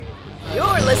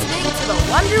listening to the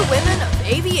Wonder Women of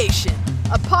Aviation,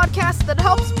 a podcast that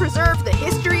helps preserve the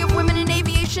history of women in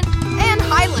aviation and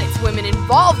highlights women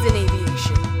involved in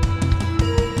aviation.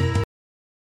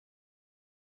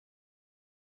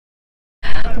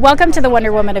 Welcome to the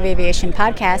Wonder Woman of Aviation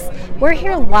podcast. We're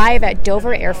here live at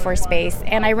Dover Air Force Base,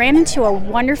 and I ran into a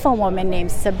wonderful woman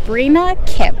named Sabrina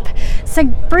Kipp.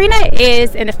 Sabrina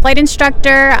is a flight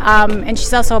instructor, and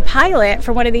she's also a pilot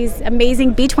for one of these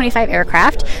amazing B25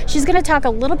 aircraft. She's going to talk a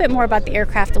little bit more about the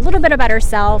aircraft, a little bit about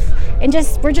herself, and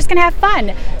we're just going to have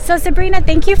fun. So Sabrina,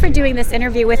 thank you for doing this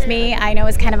interview with me. I know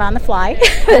it's kind of on the fly.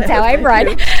 That's how I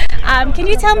run. Can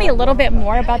you tell me a little bit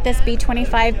more about this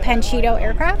B25 Panchito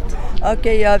aircraft?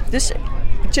 Okay, this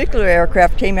particular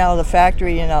aircraft came out of the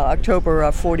factory in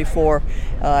October 44.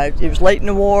 It was late in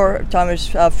the war. The time it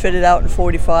was fitted out in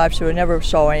 45, so it never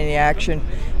saw any action.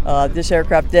 This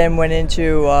aircraft then went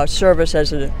into service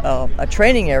as a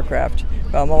training aircraft,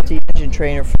 a multi-engine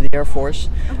trainer for the Air Force.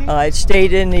 Okay. It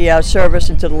stayed in the service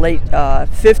until the late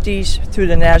 50s through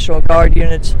the National Guard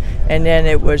units, and then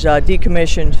it was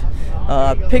decommissioned,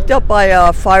 picked up by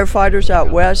firefighters out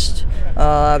west.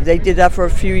 They did that for a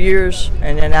few years,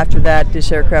 and then after that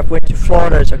this aircraft went to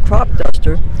Florida as a crop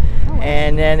duster,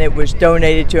 and then it was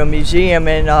donated to a museum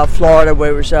in Florida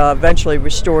where it was eventually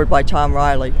restored by Tom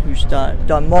Riley, who's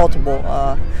done multiple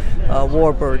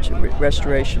warbirds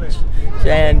restorations.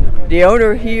 And the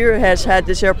owner here has had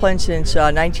this airplane since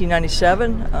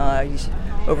 1997. He's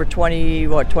over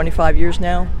 25 years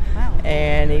now. Wow.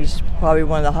 And he's probably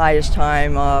one of the highest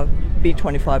time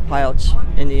B-25 pilots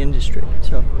in the industry.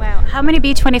 So. Wow. How many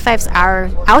B-25s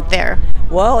are out there?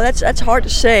 Well, that's hard to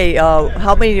say.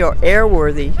 How many are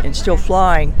airworthy and still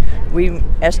flying? We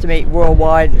estimate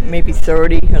worldwide maybe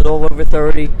 30, a little over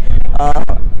 30.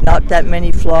 Not that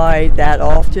many fly that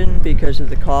often because of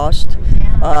the cost.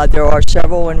 There are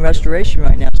several in restoration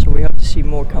right now, so we hope to see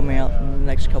more coming out in the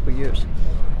next couple of years.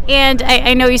 And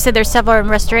I know you said there's several in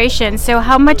restoration, so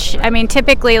how much,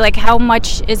 typically, how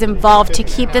much is involved to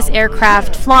keep this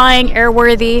aircraft flying,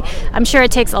 airworthy? I'm sure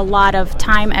it takes a lot of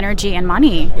time, energy, and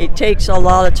money. It takes a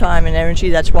lot of time and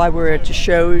energy. That's why we're at the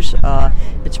shows.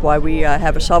 It's why we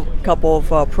have a couple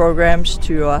of programs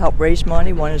to help raise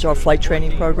money. One is our flight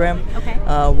training program, okay.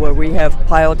 Where we have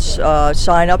pilots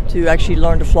sign up to actually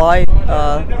learn to fly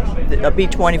a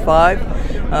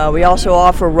B-25. We also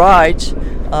offer rides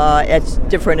at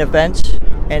different events,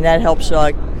 and that helps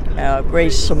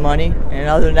raise some money. And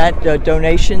other than that,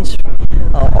 donations.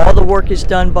 All the work is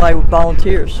done by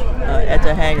volunteers at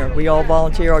the hangar. We all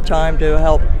volunteer our time to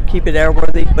help keep it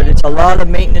airworthy, but it's a lot of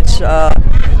maintenance,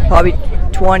 probably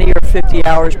 20 or 50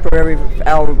 hours per every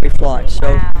hour we fly.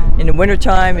 So in the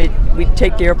wintertime, we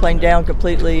take the airplane down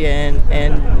completely and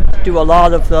do a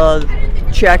lot of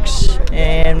checks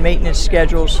and maintenance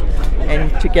schedules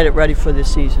and to get it ready for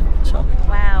this season. So.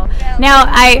 Wow. Now,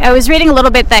 I was reading a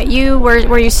little bit that you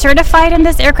were you certified in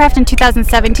this aircraft in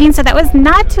 2017, so that was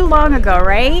not too long ago,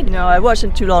 right? No, it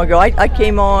wasn't too long ago. I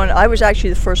came on, I was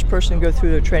actually the first person to go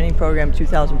through the training program in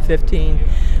 2015.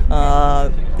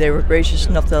 They were gracious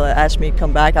enough to ask me to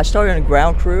come back. I started in a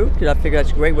ground crew because I figured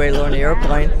that's a great way to learn the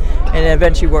airplane, and then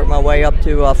eventually worked my way up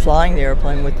to flying the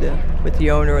airplane with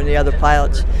the owner and the other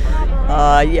pilots.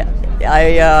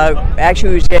 I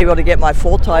actually was able to get my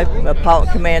full type, pilot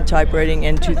command type rating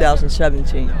in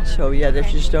 2017. So yeah,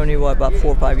 that's just only about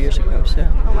 4 or 5 years ago. So.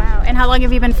 Oh, wow. And how long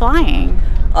have you been flying?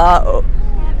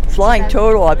 Flying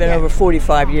total, I've been over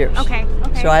 45 years. Okay.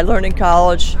 So I learned in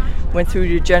college, went through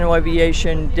the general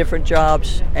aviation, different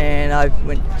jobs, and I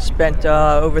spent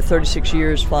over 36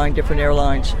 years flying different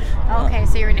airlines. Okay,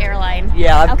 so you're an airline.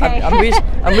 Yeah, okay.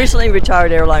 I'm recently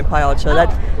retired airline pilot, so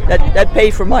that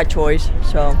paid for my choice.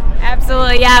 So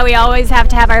absolutely, yeah. We always have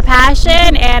to have our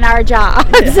passion and our jobs.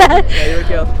 Yeah, there we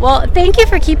go. Well, thank you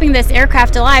for keeping this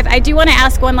aircraft alive. I do want to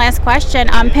ask one last question.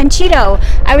 Panchito,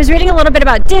 I was reading a little bit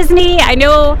about Disney. I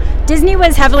know Disney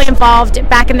was heavily involved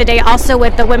back in the day, also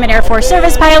with the Women Air Force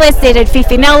Service pilots. They did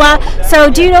Fifinella. So,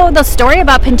 do you know the story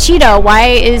about Panchito? Why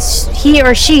is he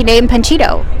or she named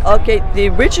Panchito? Okay, the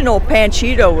original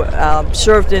Panchito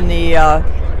served in the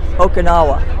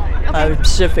Okinawa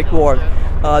Pacific War.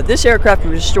 This aircraft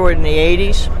was destroyed in the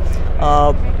 80s.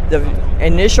 The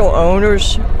initial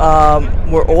owners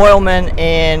were oilmen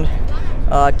in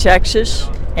Texas,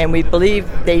 and we believe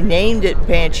they named it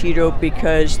Panchito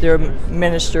because their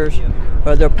ministers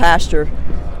or their pastor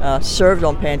served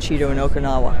on Panchito in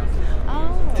Okinawa.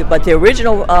 But the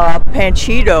original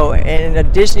Panchito in the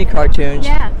Disney cartoons,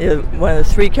 one of the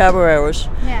three caballeros.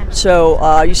 Yeah.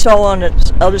 So you saw on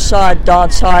the other side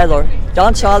Don Seiler.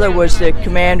 Don Seiler was the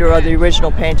commander of the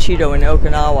original Panchito in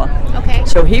Okinawa. Okay.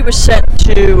 So he was sent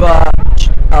to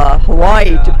Hawaii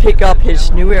Hawaii to pick up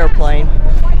his new airplane.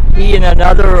 He and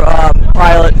another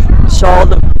pilot saw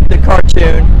the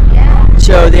cartoon.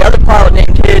 So the other pilot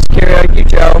named his Karaoke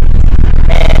Joe,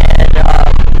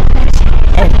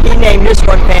 and he named this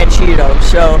one Panchito.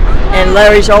 So, and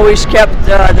Larry's always kept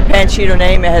the Panchito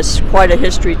name. It has quite a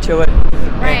history to it.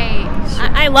 Right.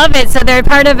 I love it. So they're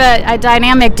part of a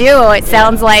dynamic duo, it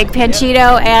sounds like.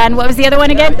 Panchito and what was the other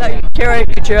one again?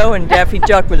 Karaoke Joe and Daffy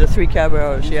Duck with the three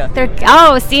caballeros,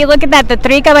 Oh, see, look at that, the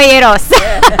three caballeros.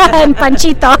 And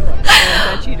Panchito.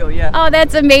 Panchito, yeah. Oh,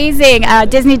 that's amazing.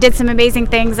 Disney did some amazing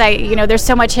things. There's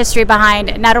so much history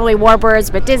behind not only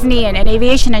warbirds, but Disney and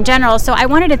aviation in general. So I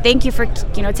wanted to thank you for,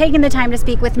 taking the time to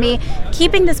speak with me,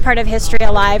 keeping this part of history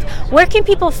alive. Where can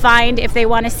people find if they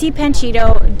want to see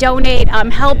Panchito, donate,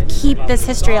 help keep this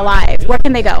history alive? Where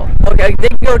can they go? Okay, they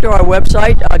can go to our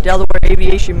website,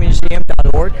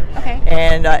 DelawareAviationMuseum.org. Okay.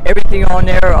 And everything on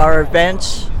there are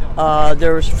events.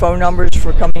 There's phone numbers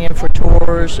for coming in for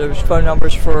tours. There's phone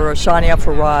numbers for signing up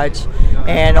for rides,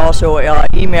 and also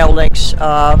email links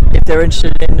if they're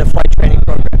interested in the flight training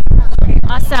program.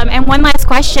 Awesome. And one last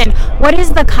question. What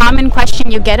is the common question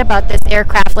you get about this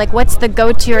aircraft? Like, what's the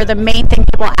go-to or the main thing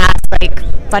people ask? Like,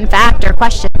 fun fact or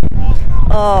question?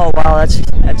 Oh, wow, that's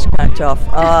kind of tough.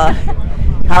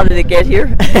 How did it get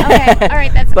here? Okay, all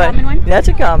right, that's a common one? That's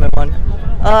a common one.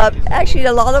 Actually,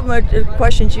 a lot of them are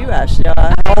questions you asked.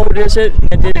 How old is it?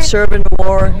 And did it serve in the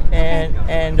war? And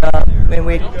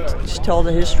we just tell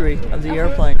the history of the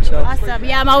airplane. So awesome.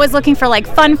 Yeah, I'm always looking for like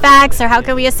fun facts or how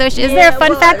can we associate. Is there a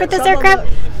fun fact with this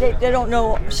aircraft? They don't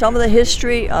know some of the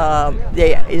history.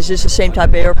 Is this the same type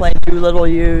of airplane Doolittle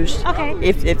used? Okay.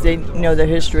 If they know the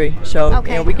history. So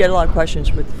okay. We get a lot of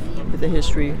questions with the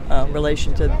history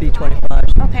relation to the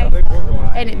B25. Okay.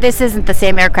 And this isn't the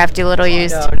same aircraft Doolittle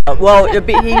used? No. Well,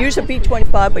 he used a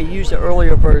B25, but he used an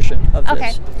earlier version of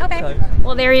this. Okay. So.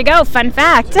 Well, there you go. Fun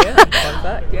fact. Yeah, fun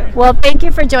fact, yeah. Well, thank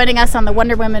you for joining us on the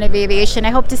Wonder Women of Aviation. I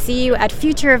hope to see you at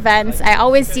future events. I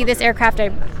always see this aircraft.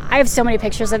 I have so many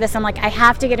pictures of this. I'm like, I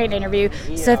have to get an interview.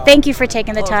 Yeah. So thank you for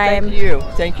taking the time.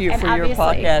 Thank you for your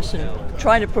podcast and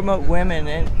trying to promote women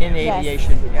in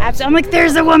aviation. Absolutely. I'm like,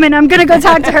 there's a woman. I'm going to go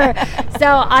talk to her. So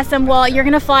awesome. Well, you're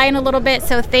going to fly in a little bit.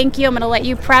 So thank you. I'm going to let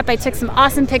you prep. I took some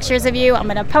awesome pictures of you. I'm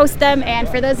going to post them. And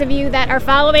for those of you that are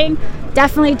following,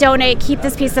 definitely donate. Keep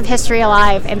this piece of history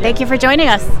alive. And thank you for joining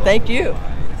us. Thank you.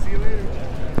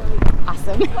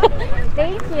 Awesome.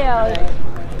 Thank you.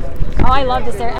 Oh, I love this air.